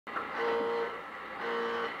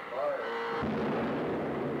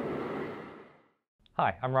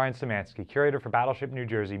Hi, I'm Ryan Szymanski, curator for Battleship New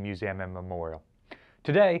Jersey Museum and Memorial.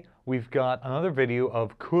 Today, we've got another video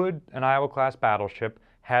of could an Iowa-class battleship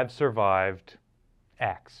have survived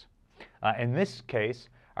X? In this case,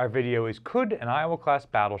 our video is could an Iowa-class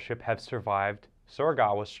battleship have survived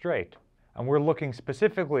Surigao Strait? And we're looking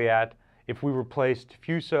specifically at if we replaced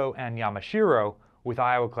Fuso and Yamashiro with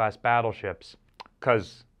Iowa-class battleships.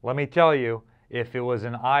 Because, let me tell you, if it was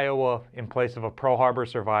an Iowa in place of a Pearl Harbor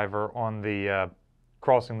survivor on the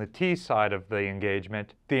crossing the T side of the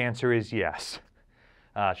engagement, the answer is yes.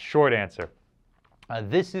 Short answer.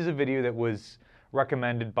 This is a video that was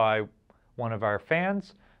recommended by one of our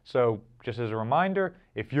fans, so just as a reminder,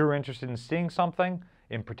 if you're interested in seeing something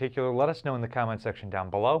in particular, let us know in the comment section down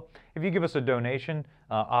below. If you give us a donation,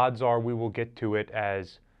 odds are we will get to it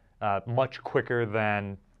as much quicker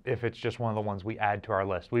than if it's just one of the ones we add to our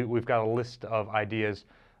list. We've got a list of ideas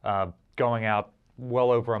going out well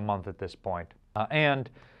over a month at this point.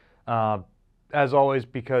 As always,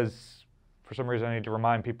 because for some reason I need to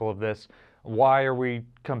remind people of this, why are we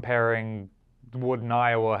comparing would an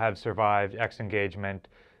Iowa have survived X engagement?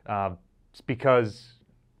 It's because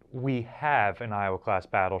we have an Iowa-class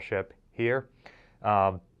battleship here.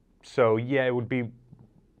 So yeah, it would be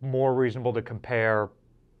more reasonable to compare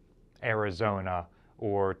Arizona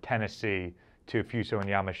or Tennessee to Fuso and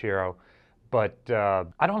Yamashiro. But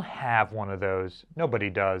I don't have one of those. Nobody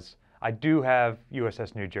does. I do have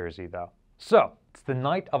USS New Jersey, though. So, it's the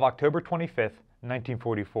night of October 25th,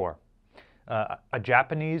 1944. A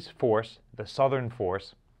Japanese force, the Southern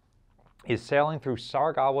Force, is sailing through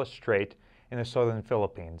Surigao Strait in the southern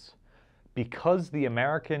Philippines. Because the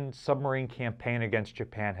American submarine campaign against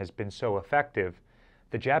Japan has been so effective,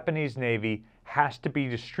 the Japanese Navy has to be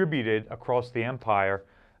distributed across the empire,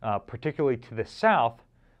 particularly to the south,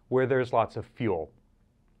 where there's lots of fuel.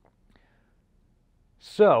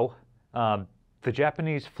 So, the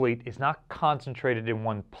Japanese fleet is not concentrated in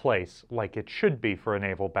one place like it should be for a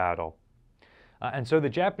naval battle. And so the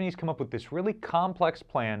Japanese come up with this really complex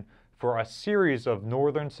plan for a series of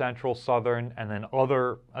northern, central, southern, and then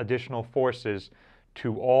other additional forces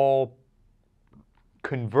to all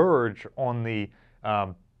converge on the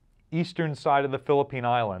eastern side of the Philippine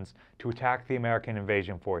Islands to attack the American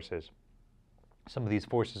invasion forces. Some of these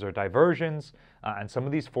forces are diversions, and some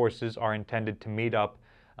of these forces are intended to meet up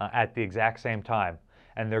at the exact same time.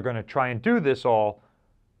 And they're going to try and do this all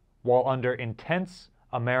while under intense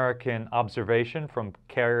American observation from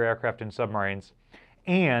carrier aircraft and submarines,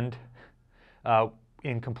 and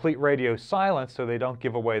in complete radio silence so they don't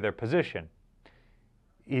give away their position,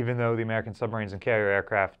 even though the American submarines and carrier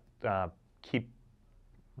aircraft keep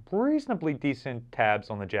reasonably decent tabs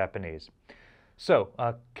on the Japanese. So,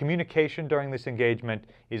 communication during this engagement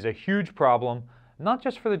is a huge problem, not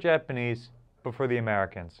just for the Japanese, but for the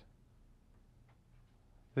Americans.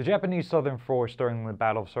 The Japanese Southern Force during the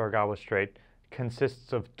Battle of Surigao Strait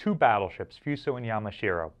consists of two battleships, Fuso and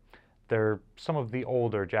Yamashiro. They're some of the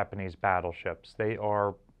older Japanese battleships. They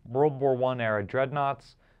are World War I era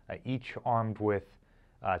dreadnoughts, each armed with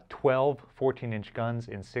 12 14-inch guns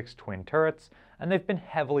in 6 twin turrets, and they've been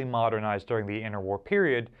heavily modernized during the interwar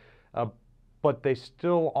period, but they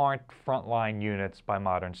still aren't frontline units by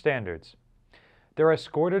modern standards. They're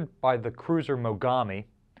escorted by the cruiser Mogami,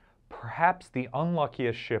 perhaps the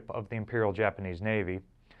unluckiest ship of the Imperial Japanese Navy,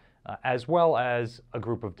 as well as a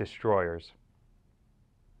group of destroyers.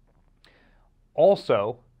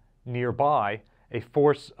 Also, nearby, a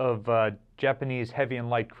force of Japanese heavy and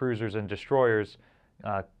light cruisers and destroyers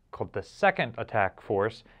called the Second Attack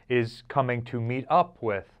Force is coming to meet up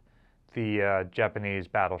with the Japanese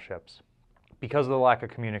battleships. Because of the lack of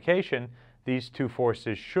communication, these two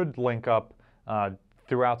forces should link up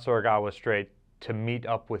throughout Surigao Strait to meet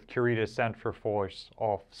up with Kurita's Central Force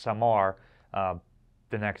off Samar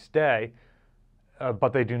the next day,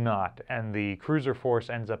 but they do not. And the cruiser force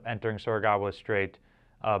ends up entering Surigao Strait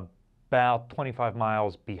about 25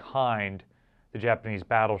 miles behind the Japanese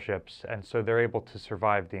battleships, and so they're able to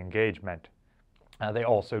survive the engagement. They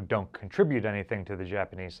also don't contribute anything to the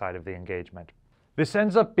Japanese side of the engagement. This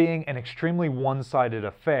ends up being an extremely one-sided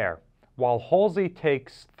affair. While Halsey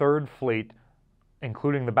takes Third Fleet,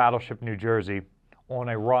 including the battleship New Jersey, on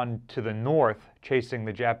a run to the north, chasing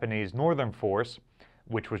the Japanese Northern Force,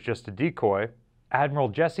 which was just a decoy, Admiral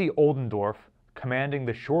Jesse Oldendorf, commanding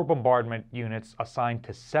the shore bombardment units assigned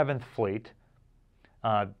to 7th Fleet,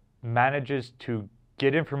 manages to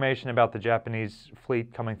get information about the Japanese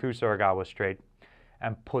fleet coming through Surigao Strait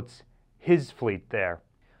and puts his fleet there.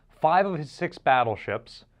 5 of his 6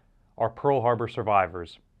 battleships are Pearl Harbor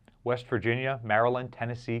survivors: West Virginia, Maryland,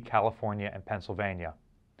 Tennessee, California, and Pennsylvania.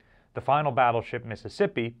 The final battleship,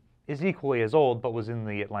 Mississippi, is equally as old, but was in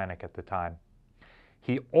the Atlantic at the time.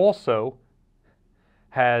 He also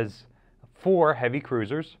has 4 heavy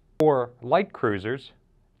cruisers, 4 light cruisers,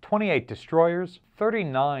 28 destroyers,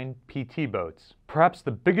 39 PT boats. Perhaps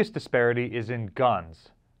the biggest disparity is in guns.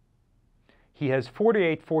 He has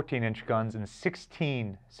 48 14-inch guns and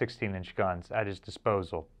 16 16-inch guns at his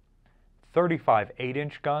disposal, 35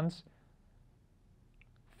 8-inch guns,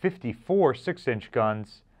 54 6-inch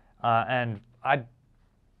guns, and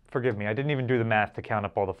forgive me, I didn't even do the math to count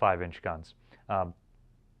up all the 5-inch guns.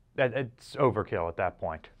 It's overkill at that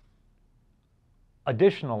point.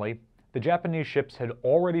 Additionally, the Japanese ships had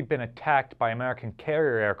already been attacked by American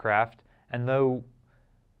carrier aircraft, and though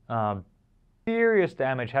serious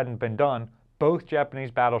damage hadn't been done, both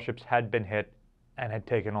Japanese battleships had been hit and had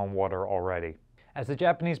taken on water already. As the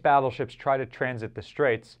Japanese battleships try to transit the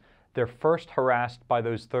straits, they're first harassed by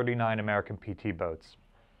those 39 American PT boats.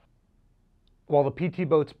 While the PT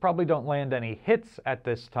boats probably don't land any hits at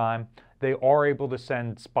this time, they are able to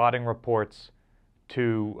send spotting reports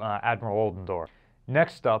to Admiral Oldendorf.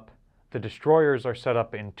 Next up, the destroyers are set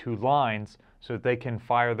up in 2 lines so that they can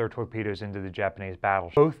fire their torpedoes into the Japanese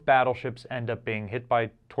battleships. Both battleships end up being hit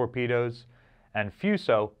by torpedoes, and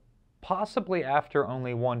Fuso, possibly after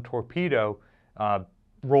only 1 torpedo,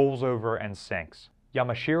 rolls over and sinks.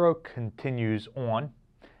 Yamashiro continues on,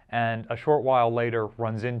 and a short while later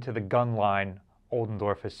runs into the gun line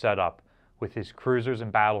Oldendorf has set up. With his cruisers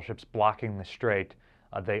and battleships blocking the strait,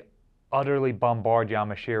 they utterly bombard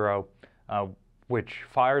Yamashiro, which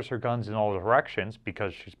fires her guns in all directions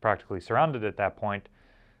because she's practically surrounded at that point,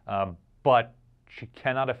 but she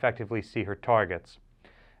cannot effectively see her targets.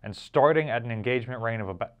 And starting at an engagement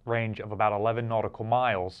range of about 11 nautical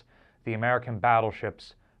miles, the American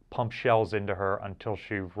battleships pump shells into her until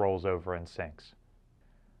she rolls over and sinks.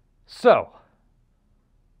 So,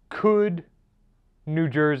 could New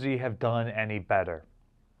Jersey have done any better?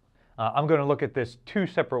 I'm going to look at this 2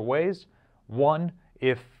 separate ways. One,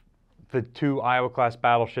 if the 2 Iowa-class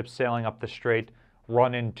battleships sailing up the strait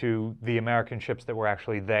run into the American ships that were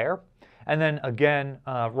actually there, and then again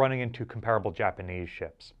running into comparable Japanese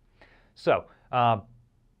ships. So,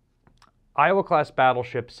 Iowa-class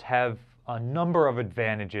battleships have a number of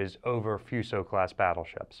advantages over Fuso-class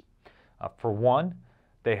battleships. For one,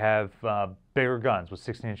 they have bigger guns with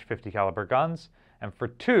 16-inch 50 caliber guns, and for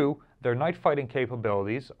 2, their night fighting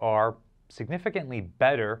capabilities are significantly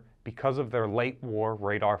better because of their late war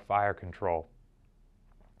radar fire control.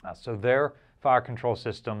 So their fire control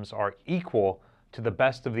systems are equal to the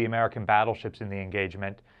best of the American battleships in the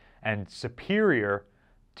engagement and superior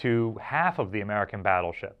to half of the American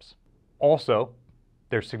battleships. Also,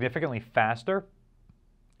 they're significantly faster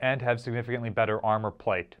and have significantly better armor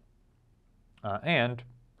plate. And,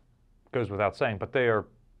 goes without saying, but they are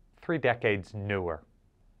 3 decades newer.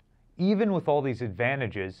 Even with all these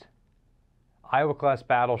advantages, Iowa-class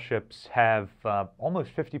battleships have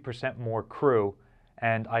almost 50% more crew,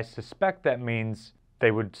 and I suspect that means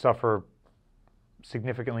they would suffer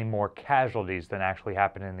significantly more casualties than actually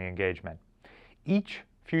happened in the engagement. Each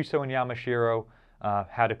Fuso and Yamashiro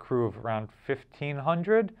had a crew of around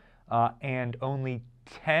 1,500, and only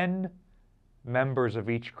 10 members of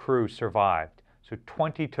each crew survived. So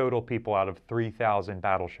 20 total people out of 3,000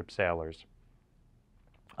 battleship sailors.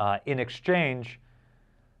 In exchange,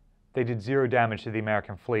 they did 0 damage to the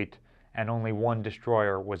American fleet, and only 1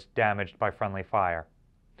 destroyer was damaged by friendly fire.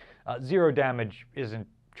 0 damage isn't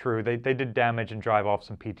true. They did damage and drive off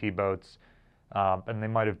some PT boats, and they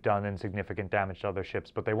might have done insignificant damage to other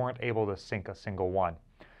ships, but they weren't able to sink a single one.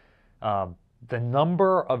 The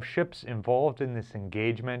number of ships involved in this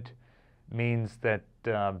engagement means that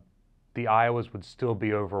the Iowas would still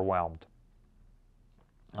be overwhelmed.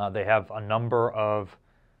 They have a number of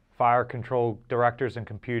fire control directors and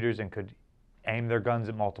computers and could aim their guns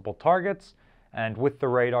at multiple targets, and with the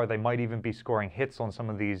radar they might even be scoring hits on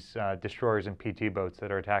some of these destroyers and PT boats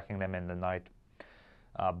that are attacking them in the night.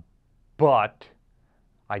 But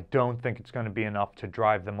I don't think it's going to be enough to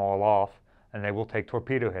drive them all off, and they will take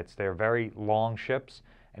torpedo hits. They're very long ships,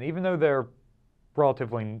 and even though they're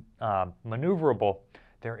relatively maneuverable,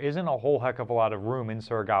 there isn't a whole heck of a lot of room in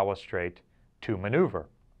Surigao Strait to maneuver.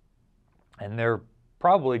 And they're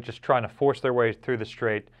probably just trying to force their way through the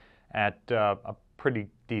strait at a pretty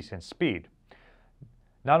decent speed.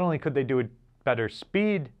 Not only could they do a better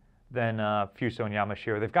speed than Fuso and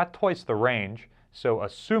Yamashiro, they've got twice the range, so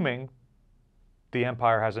assuming the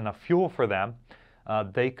Empire has enough fuel for them,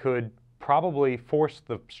 they could probably force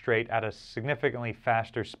the strait at a significantly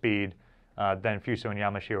faster speed than Fuso and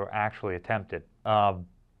Yamashiro actually attempted.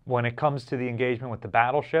 When it comes to the engagement with the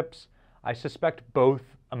battleships, I suspect both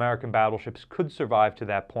American battleships could survive to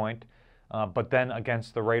that point, but then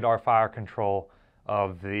against the radar fire control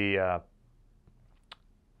of the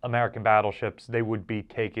American battleships, they would be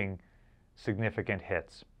taking significant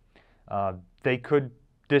hits. They could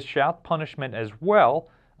dish out punishment as well.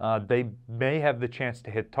 They may have the chance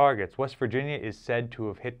to hit targets. West Virginia is said to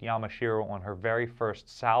have hit Yamashiro on her very first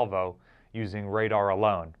salvo using radar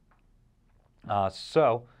alone.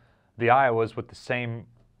 So the Iowas, with the same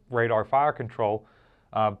radar fire control,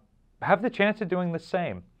 have the chance of doing the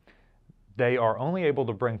same. They are only able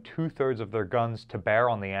to bring 2/3 of their guns to bear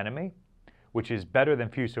on the enemy, which is better than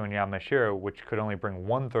Fuso and Yamashiro, which could only bring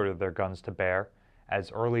 1/3 of their guns to bear.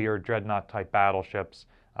 As earlier dreadnought-type battleships,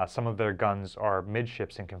 some of their guns are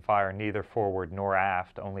midships and can fire neither forward nor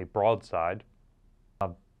aft, only broadside.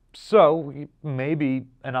 So maybe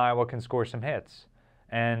an Iowa can score some hits,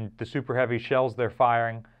 and the super heavy shells they're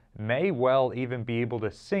firing may well even be able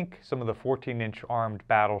to sink some of the 14-inch armed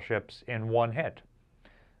battleships in one hit.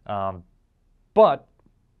 But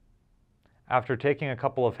after taking a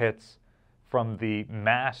couple of hits from the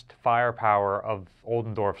massed firepower of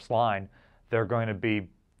Oldendorf's line, they're going to be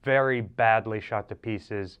very badly shot to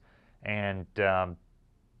pieces, and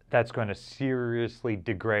that's going to seriously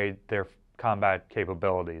degrade their combat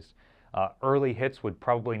capabilities. Early hits would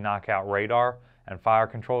probably knock out radar and fire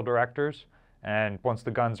control directors, and once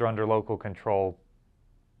the guns are under local control,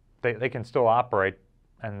 they can still operate,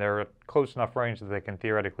 and they're at close enough range that they can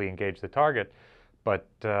theoretically engage the target, but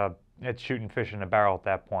it's shooting fish in a barrel at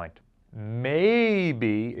that point.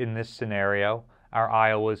 Maybe in this scenario, our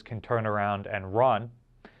Iowas can turn around and run.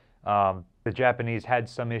 The Japanese had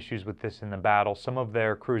some issues with this in the battle. Some of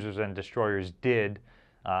their cruisers and destroyers did,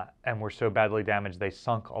 and were so badly damaged they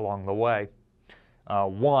sunk along the way.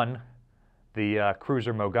 The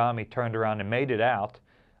cruiser Mogami turned around and made it out,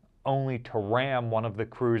 only to ram one of the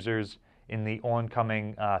cruisers in the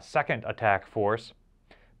oncoming second attack force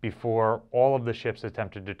before all of the ships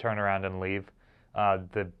attempted to turn around and leave.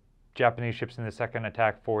 The Japanese ships in the second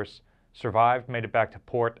attack force survived, made it back to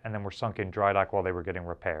port, and then were sunk in dry dock while they were getting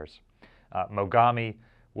repairs. Mogami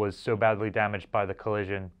was so badly damaged by the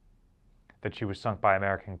collision that she was sunk by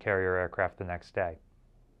American carrier aircraft the next day.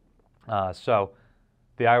 So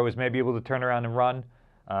the Iowas may be able to turn around and run.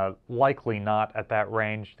 Likely not at that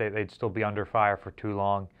range. They'd still be under fire for too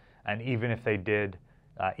long. And even if they did,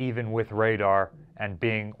 even with radar and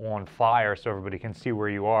being on fire so everybody can see where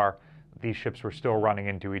you are, these ships were still running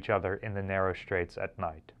into each other in the narrow straits at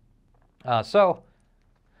night. So,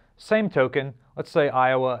 same token, let's say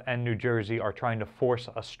Iowa and New Jersey are trying to force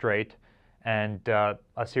a strait, and a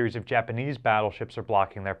series of Japanese battleships are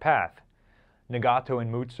blocking their path. Nagato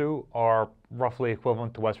and Mutsu are roughly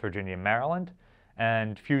equivalent to West Virginia and Maryland,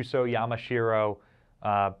 and Fuso, Yamashiro,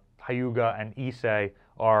 Hyuga, and Ise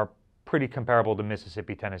are pretty comparable to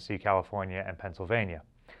Mississippi, Tennessee, California, and Pennsylvania.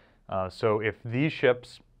 So if these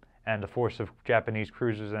ships and a force of Japanese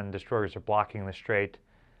cruisers and destroyers are blocking the strait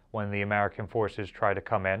when the American forces try to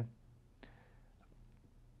come in,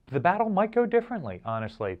 the battle might go differently,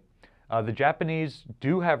 honestly. The Japanese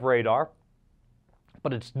do have radar,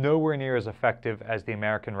 but it's nowhere near as effective as the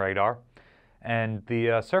American radar, and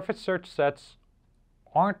the surface search sets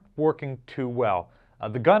aren't working too well.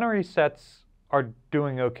 The gunnery sets are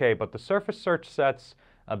doing okay, but the surface search sets,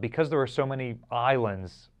 because there are so many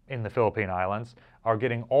islands in the Philippine Islands, are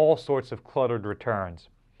getting all sorts of cluttered returns.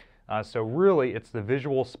 So really, it's the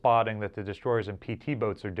visual spotting that the destroyers and PT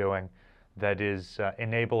boats are doing that is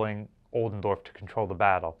enabling Oldendorf to control the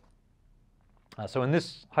battle. So in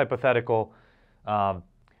this hypothetical,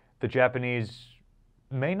 the Japanese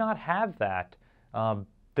may not have that.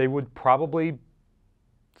 They would probably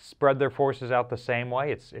spread their forces out the same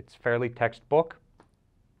way. It's fairly textbook.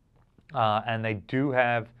 And they do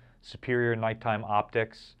have superior nighttime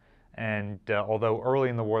optics. And although early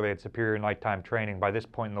in the war they had superior nighttime training, by this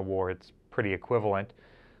point in the war it's pretty equivalent.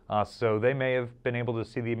 So they may have been able to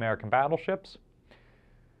see the American battleships,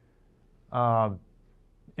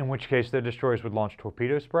 in which case their destroyers would launch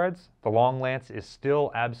torpedo spreads. The Long Lance is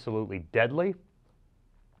still absolutely deadly.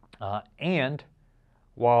 And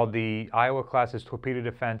while the Iowa-class's torpedo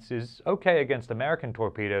defense is okay against American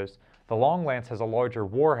torpedoes, the Long Lance has a larger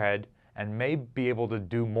warhead and may be able to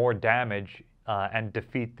do more damage and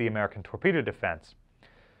defeat the American torpedo defense.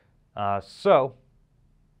 So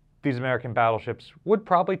these American battleships would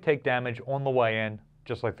probably take damage on the way in,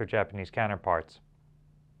 just like their Japanese counterparts.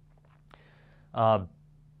 The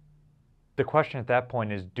question at that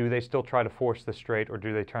point is, do they still try to force the strait, or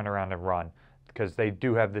do they turn around and run? Because they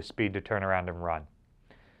do have the speed to turn around and run.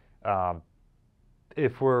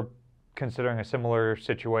 If we're considering a similar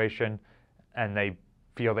situation and they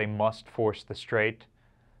feel they must force the strait,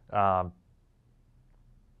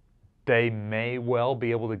 They may well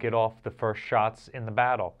be able to get off the first shots in the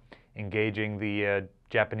battle, engaging the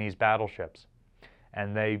Japanese battleships.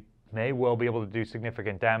 And they may well be able to do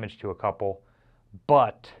significant damage to a couple,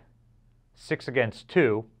 but 6 against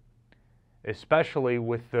 2, especially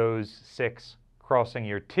with those 6 crossing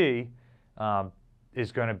your T,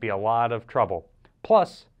 is going to be a lot of trouble.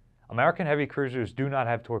 Plus, American heavy cruisers do not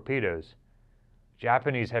have torpedoes.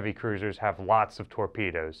 Japanese heavy cruisers have lots of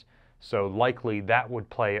torpedoes, so likely that would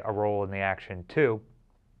play a role in the action too.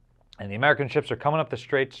 And the American ships are coming up the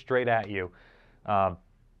strait straight at you. So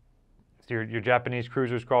your Japanese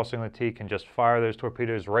cruisers crossing the T can just fire those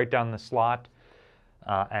torpedoes right down the slot,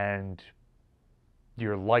 and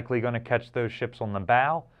you're likely going to catch those ships on the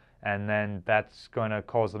bow, and then that's going to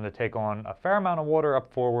cause them to take on a fair amount of water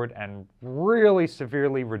up forward and really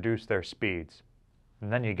severely reduce their speeds.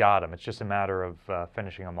 And then you got them. It's just a matter of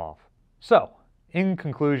finishing them off. So, in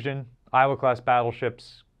conclusion, Iowa-class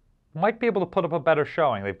battleships might be able to put up a better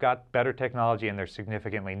showing. They've got better technology and they're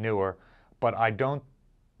significantly newer, but I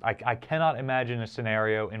cannot imagine a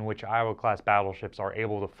scenario in which Iowa-class battleships are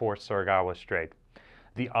able to force Surigao Strait.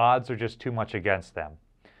 The odds are just too much against them.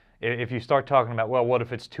 If you start talking about, well, what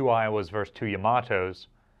if it's 2 Iowas versus 2 Yamatos?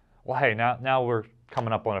 Well, hey, now we're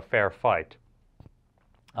coming up on a fair fight.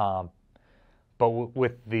 But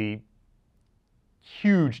with the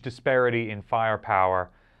huge disparity in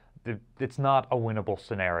firepower, it's not a winnable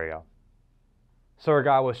scenario.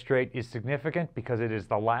 Surigao Strait is significant because it is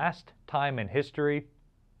the last time in history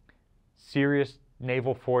serious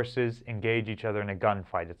naval forces engage each other in a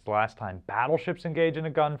gunfight. It's the last time battleships engage in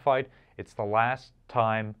a gunfight. It's the last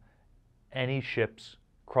time any ships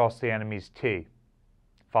cross the enemy's T.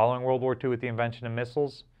 Following World War II with the invention of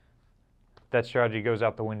missiles, that strategy goes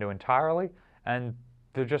out the window entirely, and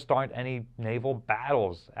there just aren't any naval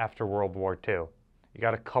battles after World War II. You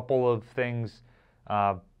got a couple of things,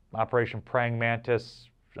 Operation Praying Mantis,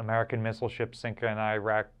 American missile ship sink an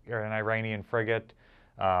Iranian frigate.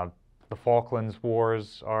 The Falklands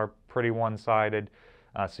Wars are pretty one-sided,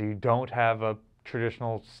 so you don't have a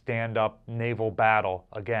traditional stand-up naval battle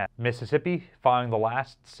again. Mississippi, following the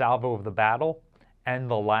last salvo of the battle and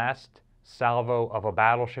the last salvo of a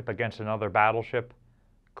battleship against another battleship,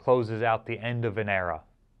 closes out the end of an era.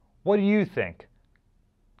 What do you think?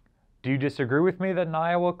 Do you disagree with me that an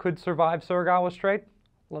Iowa could survive Surigao Strait?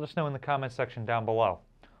 Let us know in the comments section down below.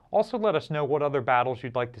 Also, let us know what other battles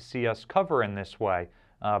you'd like to see us cover in this way.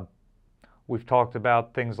 We've talked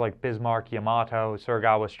about things like Bismarck, Yamato,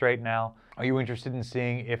 Surigao Strait now. Are you interested in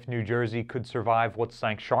seeing if New Jersey could survive what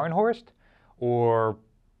sank Scharnhorst or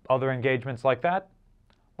other engagements like that?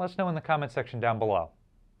 Let us know in the comments section down below.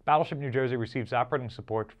 Battleship New Jersey receives operating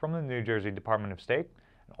support from the New Jersey Department of State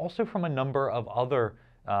and also from a number of other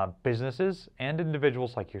businesses and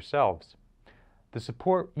individuals like yourselves. The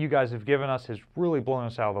support you guys have given us has really blown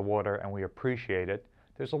us out of the water, and we appreciate it.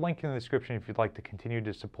 There's a link in the description if you'd like to continue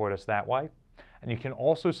to support us that way. And you can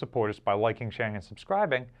also support us by liking, sharing, and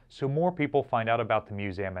subscribing so more people find out about the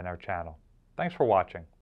museum and our channel. Thanks for watching.